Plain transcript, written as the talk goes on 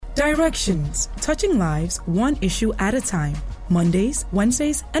Directions, touching lives one issue at a time. Mondays,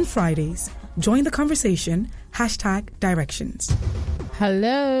 Wednesdays, and Fridays. Join the conversation. #Directions.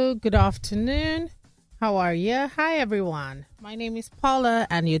 Hello, good afternoon. How are you? Hi, everyone. My name is Paula,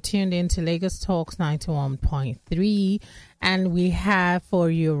 and you're tuned in to Lagos Talks 91.3. And we have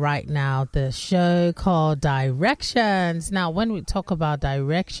for you right now the show called Directions. Now, when we talk about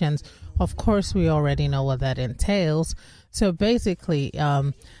directions, of course, we already know what that entails. So basically,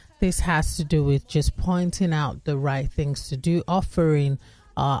 this has to do with just pointing out the right things to do, offering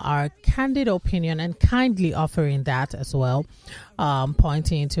our candid opinion and kindly offering that as well,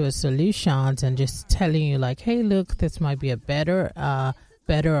 pointing to a solutions and just telling you like, hey, look, this might be a better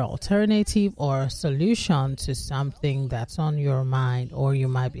alternative or solution to something that's on your mind or you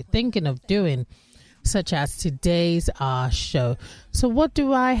might be thinking of doing, such as today's show. So what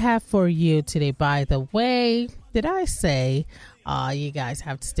do I have for you today? By the way, did I say you guys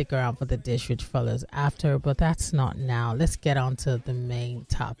have to stick around for the dish which follows after, but that's not now. Let's get on to the main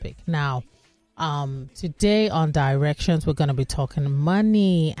topic. Now, today on Directions, we're going to be talking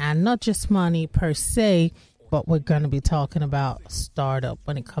money, and not just money per se, but we're going to be talking about startup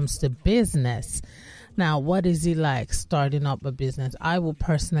when it comes to business. Now, what is it like starting up a business? I will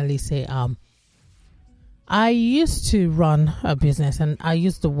personally say, I used to run a business, and I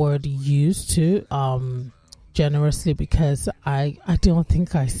use the word used to, generously because I don't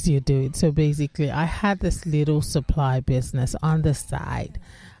think I still do it. So basically, I had this little supply business on the side.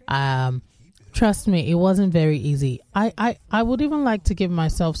 Trust me, it wasn't very easy. I would even like to give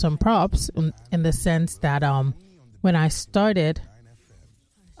myself some props in the sense that when I started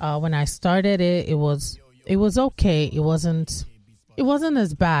it, it was okay. It wasn't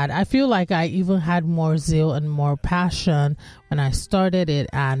as bad. I feel like I even had more zeal and more passion when I started it,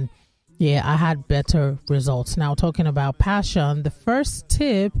 and yeah, I had better results. Now, talking about passion, the first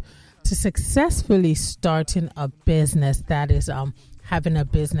tip to successfully starting a business, that is having a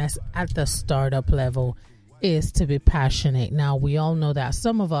business at the startup level, is to be passionate. Now, we all know that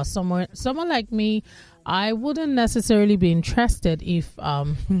some of us, someone like me, I wouldn't necessarily be interested if,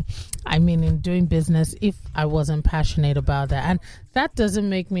 in doing business if I wasn't passionate about that. And that doesn't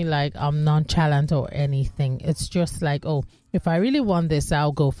make me like nonchalant or anything. It's just like, oh, if I really want this,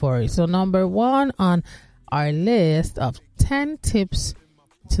 I'll go for it. So number one on our list of 10 tips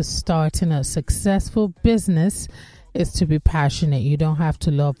to starting a successful business is to be passionate. You don't have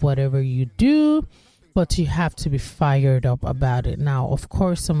to love whatever you do, but you have to be fired up about it. Now, of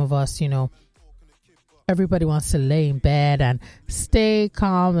course, some of us, everybody wants to lay in bed and stay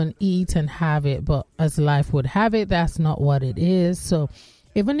calm and eat and have it. But as life would have it, that's not what it is. So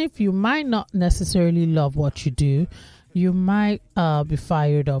even if you might not necessarily love what you do, you might be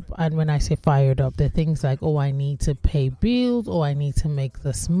fired up. And when I say fired up, they're things like, oh, I need to pay bills, or I need to make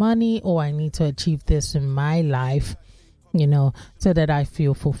this money, or I need to achieve this in my life, so that I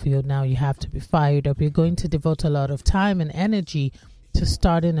feel fulfilled. Now you have to be fired up. You're going to devote a lot of time and energy to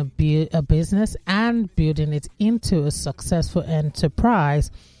starting a business and building it into a successful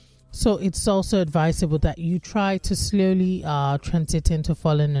enterprise. So it's also advisable that you try to slowly transit into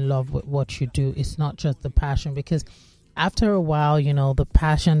falling in love with what you do. It's not just the passion, because after a while, the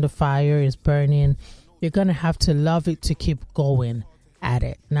passion, the fire is burning. You're going to have to love it to keep going at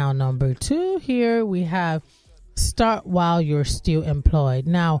it. Now, number 2 here, we have start while you're still employed.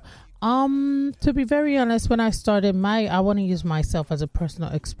 Now, to be very honest, when I started I want to use myself as a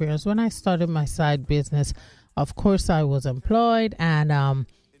personal experience. When I started my side business, of course, I was employed, and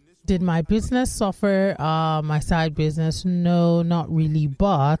did my business suffer? My side business? No, not really.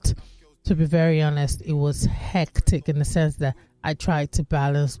 But to be very honest, it was hectic in the sense that I tried to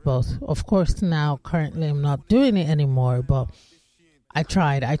balance both. Of course, now currently I'm not doing it anymore, but I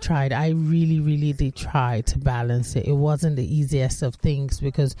tried. I really, really did try to balance it. It wasn't the easiest of things,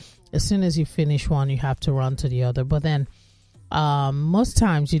 because as soon as you finish one, you have to run to the other. But then most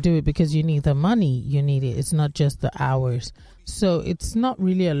times you do it because you need the money. You need it. It's not just the hours. So it's not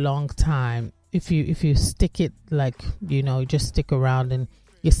really a long time. If you stick it, like, just stick around and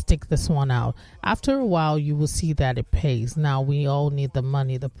you stick this one out. After a while, you will see that it pays. Now, we all need the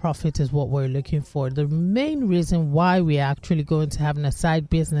money. The profit is what we're looking for. The main reason why we actually go into having a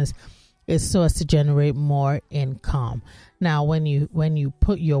side business is so as to generate more income. Now, when you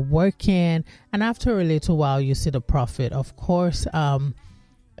put your work in, and after a little while, you see the profit. Of course,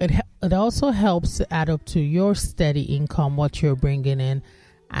 it also helps to add up to your steady income, what you're bringing in,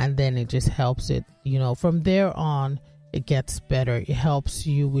 and then it just helps it. From there on, it gets better. It helps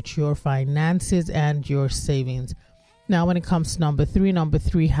you with your finances and your savings. Now, when it comes to number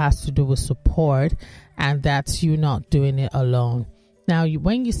three has to do with support, and that's you not doing it alone. Now,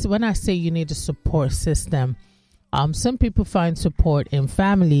 when I say you need a support system, some people find support in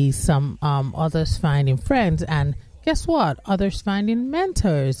families, some others find in friends, and guess what? Others find in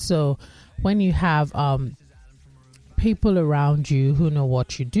mentors. So when you have people around you who know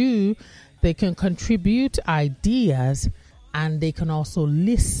what you do, they can contribute ideas and they can also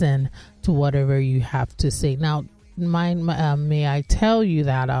listen to whatever you have to say. Now, may I tell you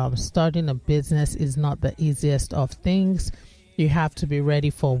that starting a business is not the easiest of things. You have to be ready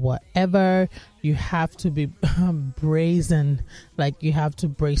for whatever. You have to be brazen, like you have to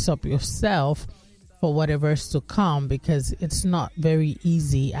brace up yourself for whatever's to come, because it's not very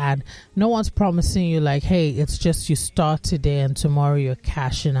easy, and no one's promising you like, hey, it's just you start today and tomorrow you're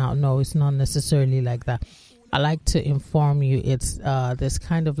cashing out. No, it's not necessarily like that. I like to inform you it's there's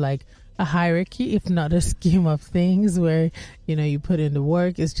kind of like a hierarchy, if not a scheme of things, where you put in the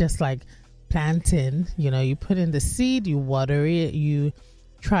work. It's just like planting. You put in the seed, you water it, you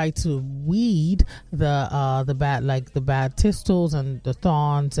try to weed the bad thistles and the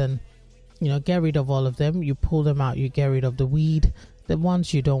thorns, and get rid of all of them. You pull them out, you get rid of the weed, the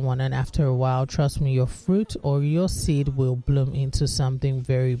ones you don't want, and after a while, trust me, your fruit or your seed will bloom into something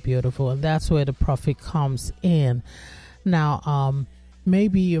very beautiful, and that's where the profit comes in. Now,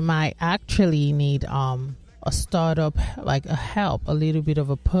 maybe you might actually need a startup, like a help, a little bit of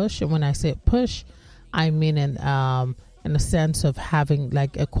a push. And when I say push, I mean in a sense of having,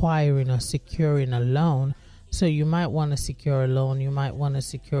 like, acquiring or securing a loan. So you might want to secure a loan. You might want to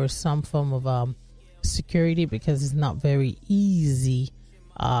secure some form of security, because it's not very easy,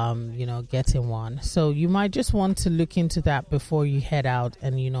 getting one. So you might just want to look into that before you head out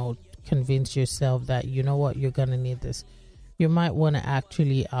and, convince yourself that, what, you're going to need this. You might want to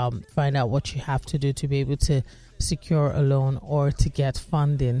actually find out what you have to do to be able to secure a loan or to get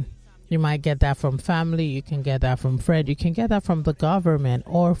funding. You might get that from family. You can get that from friends. You can get that from the government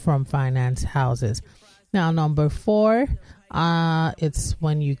or from finance houses. Now, number 4, it's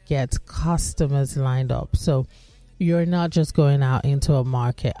when you get customers lined up. So you're not just going out into a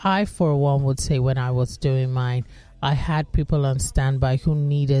market. I, for one, would say when I was doing mine, I had people on standby who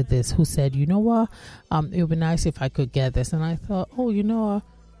needed this, who said, it would be nice if I could get this. And I thought,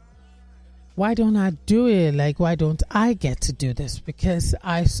 why don't I do it? Like, why don't I get to do this? Because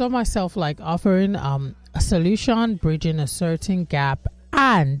I saw myself like offering a solution, bridging a certain gap,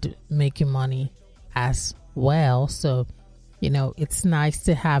 and making money as well. So, it's nice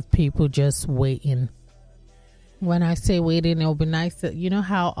to have people just waiting. When I say waiting, it'll be nice that,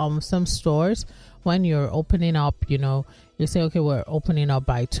 how some stores, when you're opening up, you say, okay, we're opening up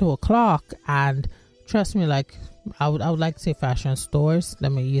by 2:00, and trust me, like I would like to say fashion stores.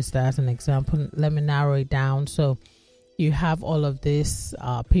 Let me use that as an example. Let me narrow it down. So you have all of this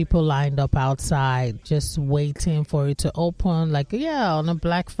people lined up outside just waiting for it to open. Like, on a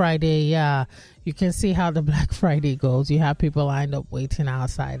Black Friday, you can see how the Black Friday goes. You have people lined up waiting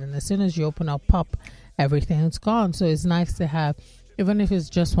outside, and as soon as you open up pop, everything's gone. So it's nice to have, even if it's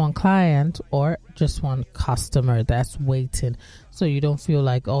just one client or just one customer that's waiting, so you don't feel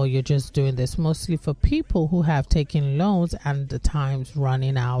like, you're just doing this. Mostly for people who have taken loans and the time's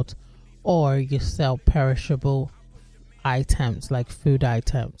running out, or you sell perishable items like food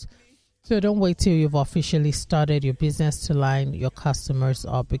items. So don't wait till you've officially started your business to line your customers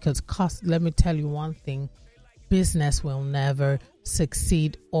up, because let me tell you one thing, business will never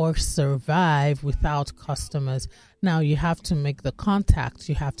succeed or survive without customers. Now, you have to make the contacts,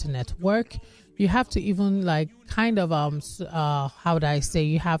 you have to network, you have to even you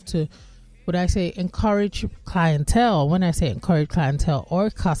have to, encourage clientele. When I say encourage clientele or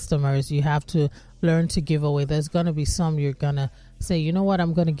customers, you have to learn to give away. There's going to be some you're going to say, you know what,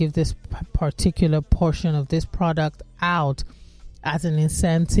 I'm going to give this particular portion of this product out as an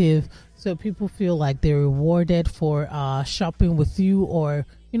incentive, so people feel like they're rewarded for shopping with you, or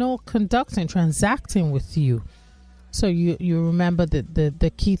transacting with you. So you remember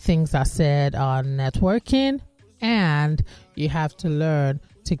the key things I said are networking, and you have to learn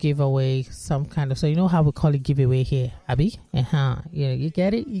to give away some kind of, so you know how we call it giveaway here, Abby? You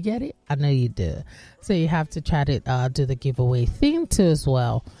get it? I know you do. So you have to try to do the giveaway thing too as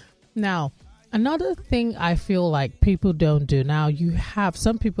well. Now, another thing I feel like people don't do. Now,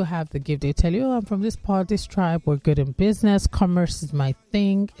 some people have the gift. They tell you, I'm from this part, this tribe. We're good in business. Commerce is my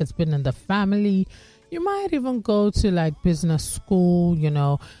thing. It's been in the family. You might even go to like business school,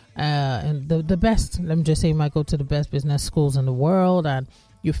 and the best, let me just say, you might go to the best business schools in the world, and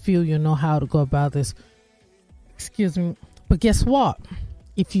you feel you know how to go about this. Excuse me. But guess what?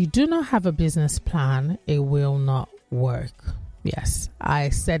 If you do not have a business plan, it will not work. Yes, I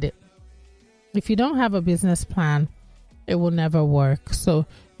said it. If you don't have a business plan, it will never work. So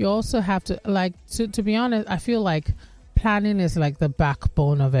you also have to, like, to be honest, I feel like planning is like the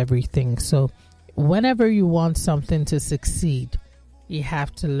backbone of everything. So whenever you want something to succeed, you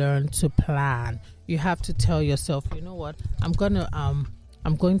have to learn to plan. You have to tell yourself, you know what, I'm going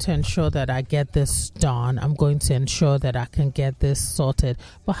to ensure that I get this done. I'm going to ensure that I can get this sorted.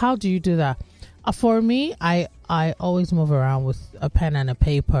 But how do you do that? For me, I always move around with a pen and a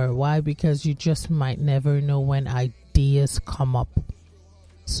paper. Why? Because you just might never know when ideas come up.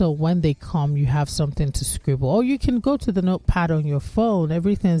 So when they come, you have something to scribble. Or you can go to the notepad on your phone.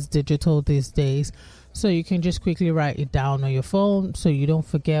 Everything's digital these days. So you can just quickly write it down on your phone so you don't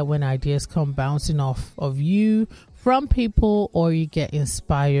forget when ideas come bouncing off of you from people, or you get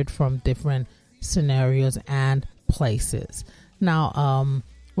inspired from different scenarios and places. Now,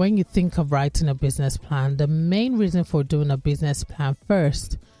 when you think of writing a business plan, the main reason for doing a business plan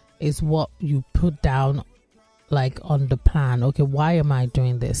first is what you put down, like on the plan. Okay, why am I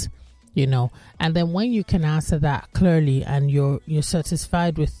doing this? You know, and then when you can answer that clearly and you're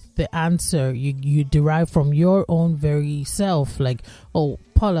satisfied with the answer you derive from your own very self, like, oh,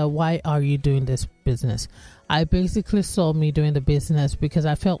 Paula, why are you doing this business? I basically saw me doing the business because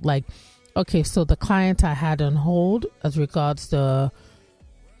I felt like, okay, so the client I had on hold as regards the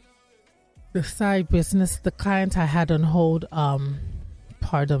side business, the client I had on hold,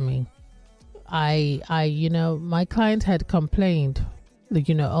 pardon me, my client had complained,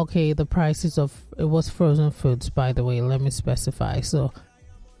 okay, the prices of, it was frozen foods, by the way, let me specify. So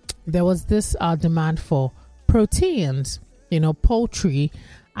there was this demand for proteins, poultry,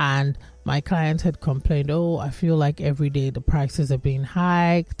 and my client had complained, oh, I feel like every day the prices are being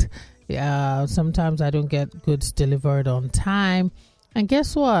hiked. Sometimes I don't get goods delivered on time. And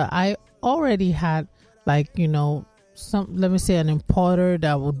guess what? I already had, let me say, an importer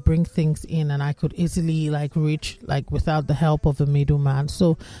that would bring things in, and I could easily reach without the help of a middleman.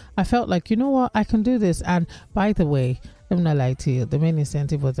 So I felt like, you know what, I can do this. And by the way, let me not lie to you, the main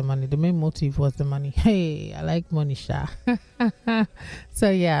incentive was the money. The main motive was the money. Hey, I like money, Sha. So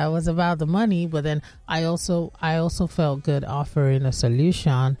yeah, it was about the money, but then I also felt good offering a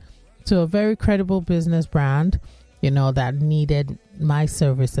solution to a very credible business brand, that needed my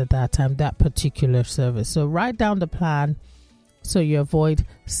service at that time, that particular service. So write down the plan so you avoid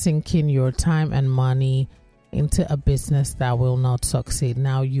sinking your time and money into a business that will not succeed.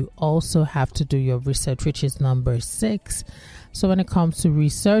 Now, you also have to do your research, which is number 6. So when it comes to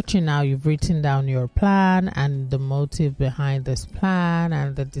researching, now you've written down your plan and the motive behind this plan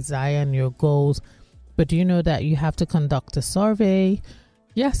and the desire and your goals. But do you know that you have to conduct a survey?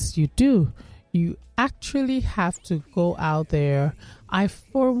 Yes, you do. You actually have to go out there.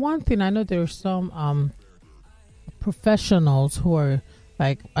 For one thing, I know there are some professionals who are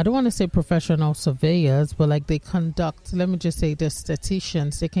I don't want to say professional surveyors, but they conduct, let me just say, the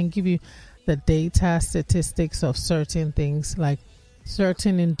statisticians. They can give you the data statistics of certain things, like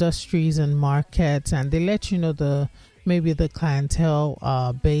certain industries and markets, and they let you know maybe the clientele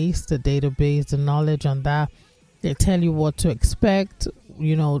base, the database, the knowledge on that. They tell you what to expect.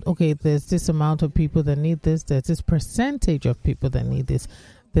 Okay, there's this amount of people that need this. There's this percentage of people that need this.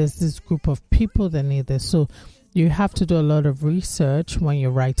 There's this group of people that need this. So you have to do a lot of research when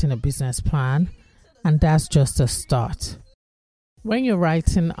you're writing a business plan, and that's just a start. When you're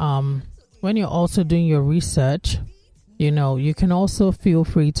writing, when you're also doing your research, you can also feel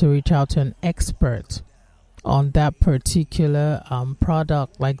free to reach out to an expert on that particular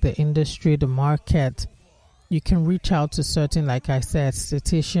product, like the industry, the market. You can reach out to certain, like I said,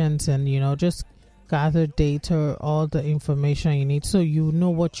 statisticians, and just gather data, all the information you need, so you know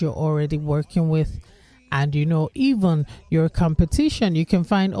what you're already working with. And even your competition, you can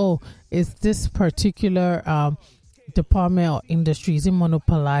find, is this particular department or industry, is it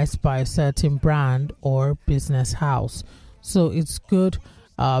monopolized by a certain brand or business house? So it's good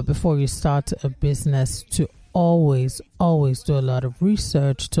before you start a business to always do a lot of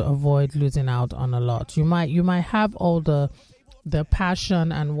research to avoid losing out on a lot. You might have all the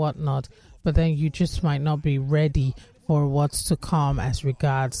passion and whatnot, but then you just might not be ready for what's to come as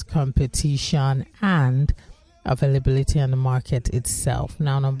regards competition and availability in the market itself.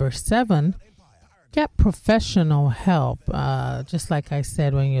 Now, number 7, get professional help. Just like I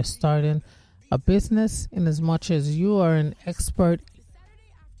said, when you're starting a business, in as much as you are an expert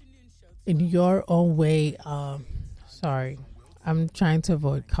in your own way, sorry, I'm trying to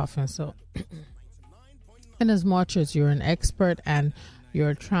avoid coughing. So in as much as you're an expert and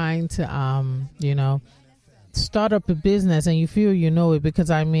you're trying to, start up a business and you feel it, because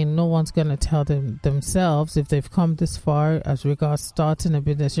no one's going to tell them themselves if they've come this far as regards starting a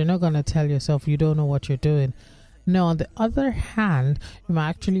business. You're not going to tell yourself you don't know what you're doing. No, on the other hand, you might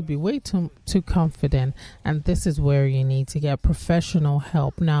actually be way too confident, and this is where you need to get professional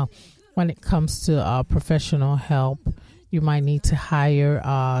help. Now, when it comes to professional help, you might need to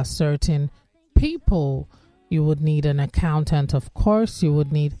hire certain people. You would need an accountant, of course. You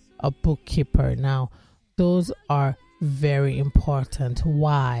would need a bookkeeper. Now, those are very important.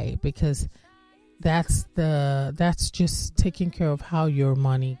 Why? Because that's just taking care of how your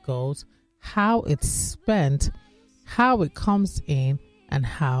money goes, how it's spent, how it comes in, and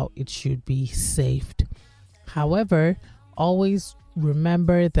how it should be saved. However, always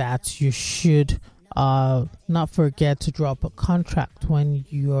remember that you should not forget to drop a contract when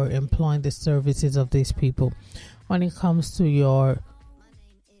you're employing the services of these people. When it comes to your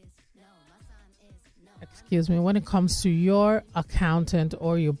accountant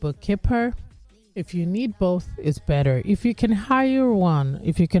or your bookkeeper, if you need both, it's better. If you can hire one,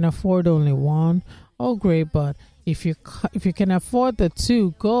 if you can afford only one, oh great. But if you can afford the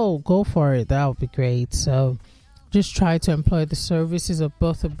two, go for it. That would be great. So just try to employ the services of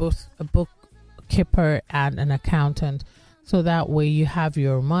both a bookkeeper and an accountant, so that way you have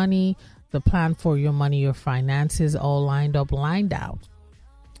your money, the plan for your money, your finances all lined out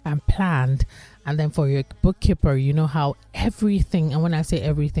and planned. And then for your bookkeeper, you know how everything, and when I say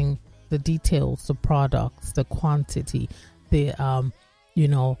everything, the details, the products, the quantity, the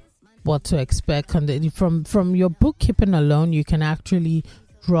what to expect. And from your bookkeeping alone, you can actually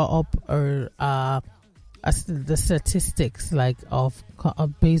draw up the statistics like of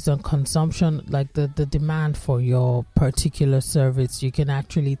based on consumption, like the demand for your particular service. You can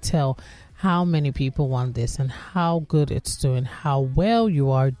actually tell how many people want this and how good it's doing, how well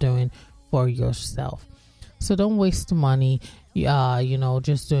you are doing for yourself. So don't waste money,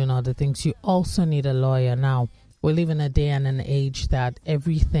 just doing other things. You also need a lawyer. Now, we live in a day and an age that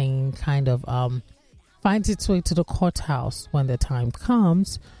everything kind of finds its way to the courthouse when the time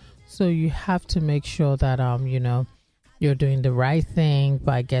comes. So you have to make sure that, you're doing the right thing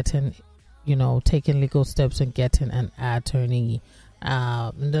by getting, taking legal steps and getting an attorney.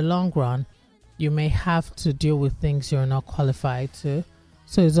 In the long run, you may have to deal with things you're not qualified to.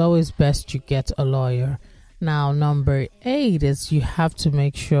 So it's always best you get a lawyer. Now, number 8 is you have to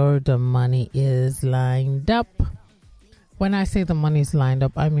make sure the money is lined up. When I say the money is lined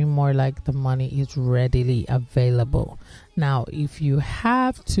up, I mean more like the money is readily available. Now, if you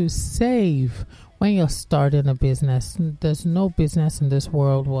have to save when you're starting a business, there's no business in this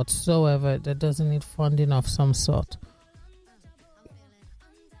world whatsoever that doesn't need funding of some sort.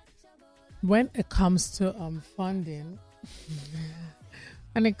 When it comes to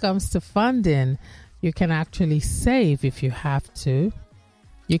funding, you can actually save if you have to.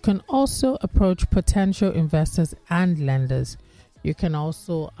 You can also approach potential investors and lenders. You can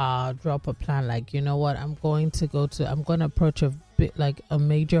also drop a plan like, you know what, I'm going to approach a bit like a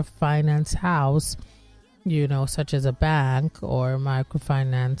major finance house, such as a bank or a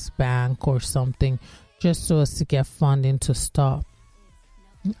microfinance bank or something, just so as to get funding to start.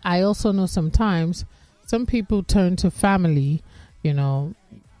 I also know sometimes some people turn to family,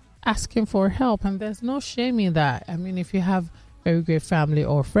 asking for help, and there's no shame in that. I mean, if you have very great family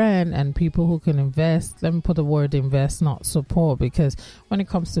or friend and people who can invest, let me put the word invest, not support, because when it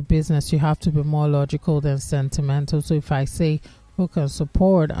comes to business, you have to be more logical than sentimental. So if I say who can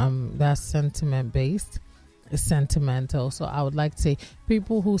support, that's sentiment based, it's sentimental. So I would like to say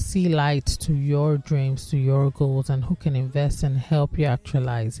people who see light to your dreams, to your goals, and who can invest and help you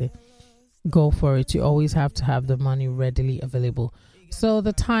actualize it. Go for it. You always have to have the money readily available. So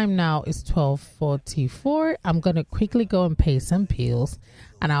the time now is 12:44. I'm going to quickly go and pay some bills,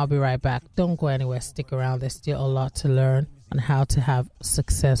 and I'll be right back. Don't go anywhere. Stick around. There's still a lot to learn on how to have a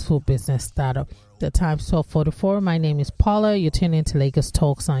successful business startup. The time's 12:44. My name is Paula. You're tuning into Lagos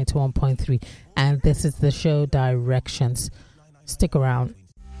Talks 91.3, and this is the show Directions. Stick around.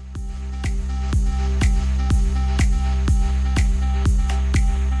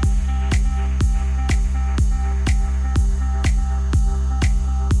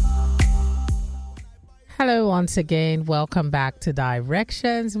 Hello once again. Welcome back to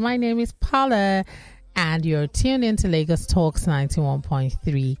Directions. My name is Paula, and you're tuned into Lagos Talks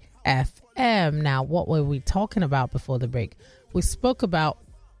 91.3 FM. Now, what were we talking about before the break? We spoke about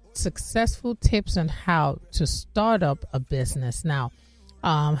successful tips on how to start up a business. Now,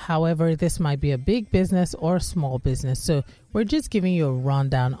 however, this might be a big business or a small business. So we're just giving you a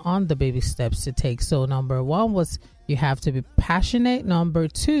rundown on the baby steps to take. So number 1 was you have to be passionate. Number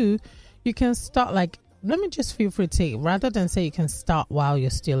 2, you can start let me just feel free to take, rather than say you can start while you're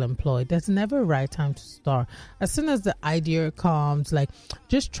still employed. There's never a right time to start. As soon as the idea comes,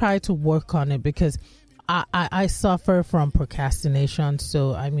 just try to work on it, because I suffer from procrastination.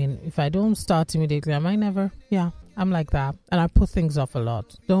 So, I mean, if I don't start immediately, I might never. Yeah, I'm like that. And I put things off a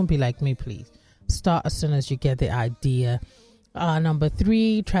lot. Don't be like me, please. Start as soon as you get the idea. Number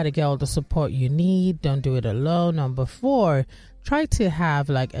 3, try to get all the support you need. Don't do it alone. Number 4, try to have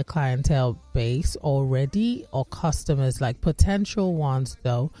like a clientele base already, or customers, like potential ones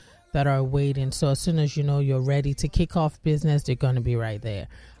though, that are waiting. So as soon as you know you're ready to kick off business, they're going to be right there.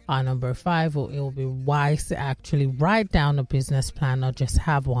 Number 5, it will be wise to actually write down a business plan, not just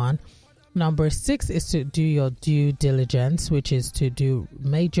have one. Number 6 is to do your due diligence, which is to do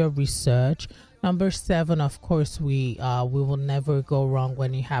major research. Number 7, of course, we will never go wrong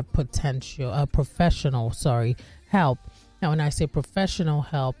when you have professional help. Now, when I say professional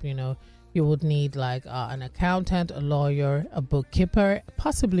help, you would need like an accountant, a lawyer, a bookkeeper,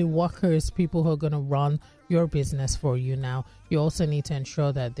 possibly workers, people who are going to run your business for you. Now, you also need to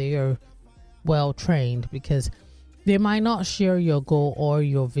ensure that they are well trained, because they might not share your goal or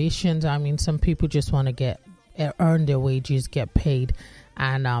your visions. I mean, some people just want to earn their wages, get paid.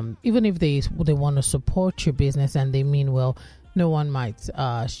 And even if they want to support your business and they mean well, no one might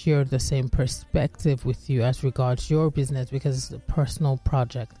share the same perspective with you as regards your business, because it's a personal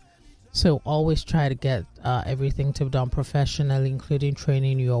project. So always try to get everything to be done professionally, including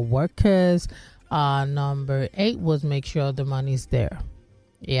training your workers. Number 8 was make sure the money's there.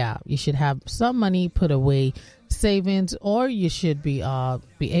 Yeah, you should have some money put away, savings, or you should be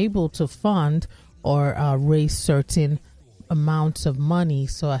able to fund or raise certain amounts of money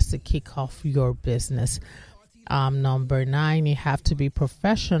so as to kick off your business. Number 9, you have to be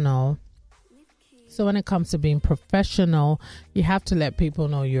professional. So when it comes to being professional, you have to let people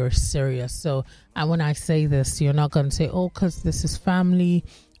know you're serious. So, and when I say this, you're not going to say, oh, because this is family,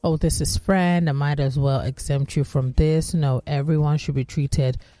 oh, this is friend, I might as well exempt you from this. No, everyone should be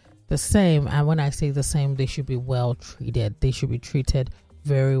treated the same. And when I say the same, they should be well treated. They should be treated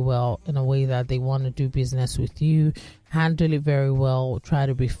very well in a way that they want to do business with you. Handle it very well. Try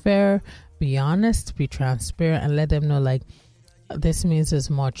to be fair, be honest, be transparent, and let them know like this means as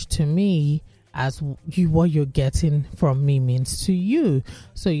much to me as what you're getting from me means to you.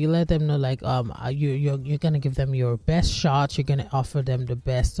 So you let them know like you're gonna give them your best shot. You're gonna offer them the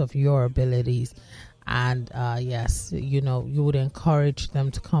best of your abilities. And yes, you would encourage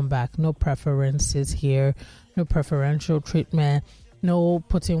them to come back. No preferences here, no preferential treatment, no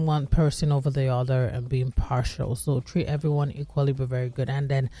putting one person over the other and being partial. So treat everyone equally, be very good. And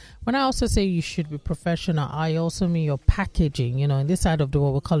then when I also say you should be professional, I also mean your packaging. In this side of the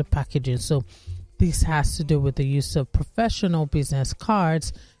world, we call it packaging. So this has to do with the use of professional business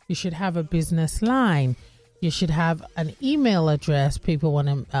cards. You should have a business line. You should have an email address. People want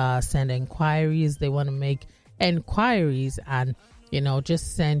to send inquiries. They want to make inquiries and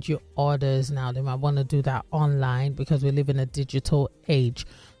just send you orders. Now, they might want to do that online because we live in a digital age.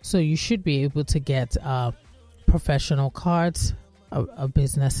 So you should be able to get professional cards, a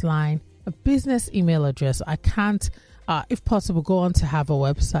business line, a business email address. I can't, if possible, go on to have a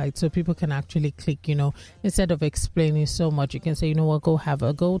website so people can actually click, instead of explaining so much, you can say,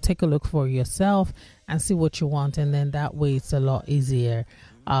 go take a look for yourself and see what you want. And then that way it's a lot easier.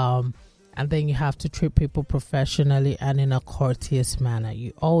 And then you have to treat people professionally and in a courteous manner.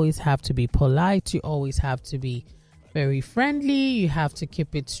 You always have to be polite. You always have to be very friendly. You have to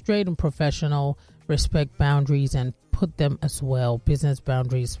keep it straight and professional, respect boundaries and put them as well. Business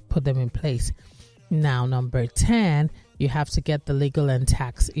boundaries, put them in place. Now, number 10, you have to get the legal and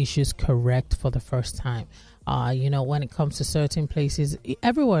tax issues correct for the first time. When it comes to certain places,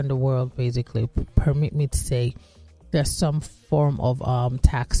 everywhere in the world, basically, permit me to say, there's some form of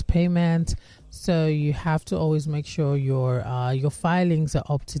tax payment. So you have to always make sure your filings are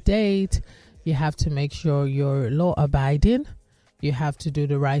up to date. You have to make sure you're law abiding. You have to do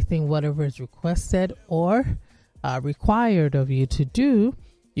the right thing, whatever is requested or required of you to do.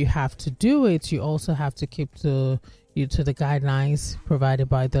 You have to do it. You also have to keep to the guidelines provided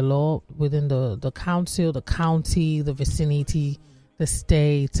by the law within the council, the county, the vicinity, the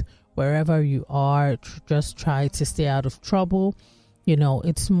state. Wherever you are, just try to stay out of trouble.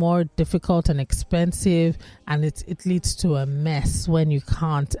 It's more difficult and expensive, and it leads to a mess when you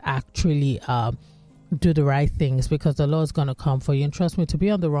can't actually do the right things, because the law is going to come for you. And trust me, to be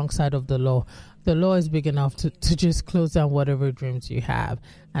on the wrong side of the law is big enough to just close down whatever dreams you have.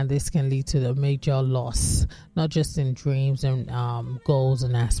 And this can lead to a major loss, not just in dreams and goals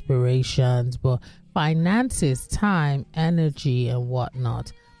and aspirations, but finances, time, energy, and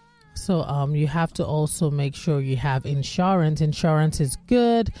whatnot. So you have to also make sure you have insurance. Insurance is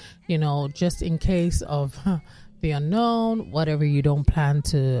good, just in case of the unknown, whatever you don't plan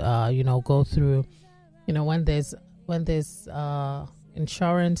to, go through, when there's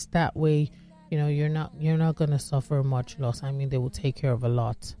insurance, that way, you're not going to suffer much loss. I mean, they will take care of a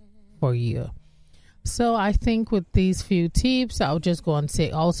lot for you. So I think with these few tips, I'll just go and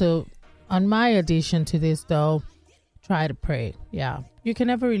say also, on my addition to this though, try to pray. Yeah, you can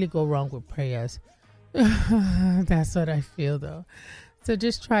never really go wrong with prayers. That's what I feel though. So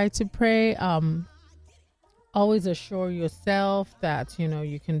just try to pray. Always assure yourself that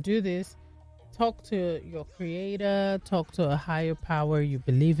you can do this. Talk to your creator, talk to a higher power you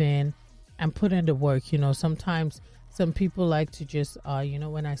believe in, and put in the work. Sometimes some people like to just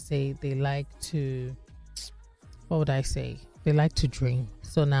when I say they like to, what would I say? They like to dream.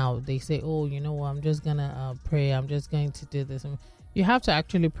 So now they say, oh, I'm just gonna pray, I'm just going to do this. You have to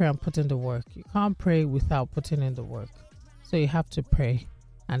actually pray and put in the work. You can't pray without putting in the work. So you have to pray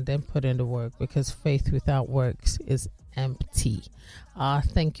and then put in the work, because faith without works is empty.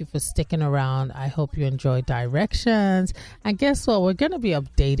 Thank you for sticking around. I hope you enjoy Directions. And guess what? We're going to be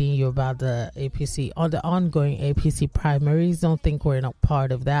updating you about the APC, on the ongoing APC primaries. Don't think we're not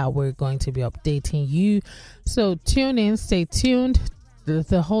part of that. We're going to be updating you. So tune in, stay tuned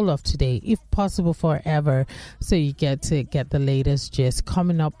the whole of today, if possible forever, so you get to get the latest gist.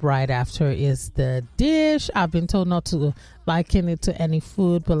 Coming up right after is the dish. I've been told not to liken it to any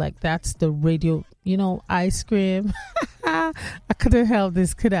food, but that's the radio, ice cream. I couldn't help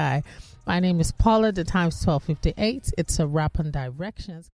this, could I? My name is Paula. The time's 12:58. It's a wrap on Directions.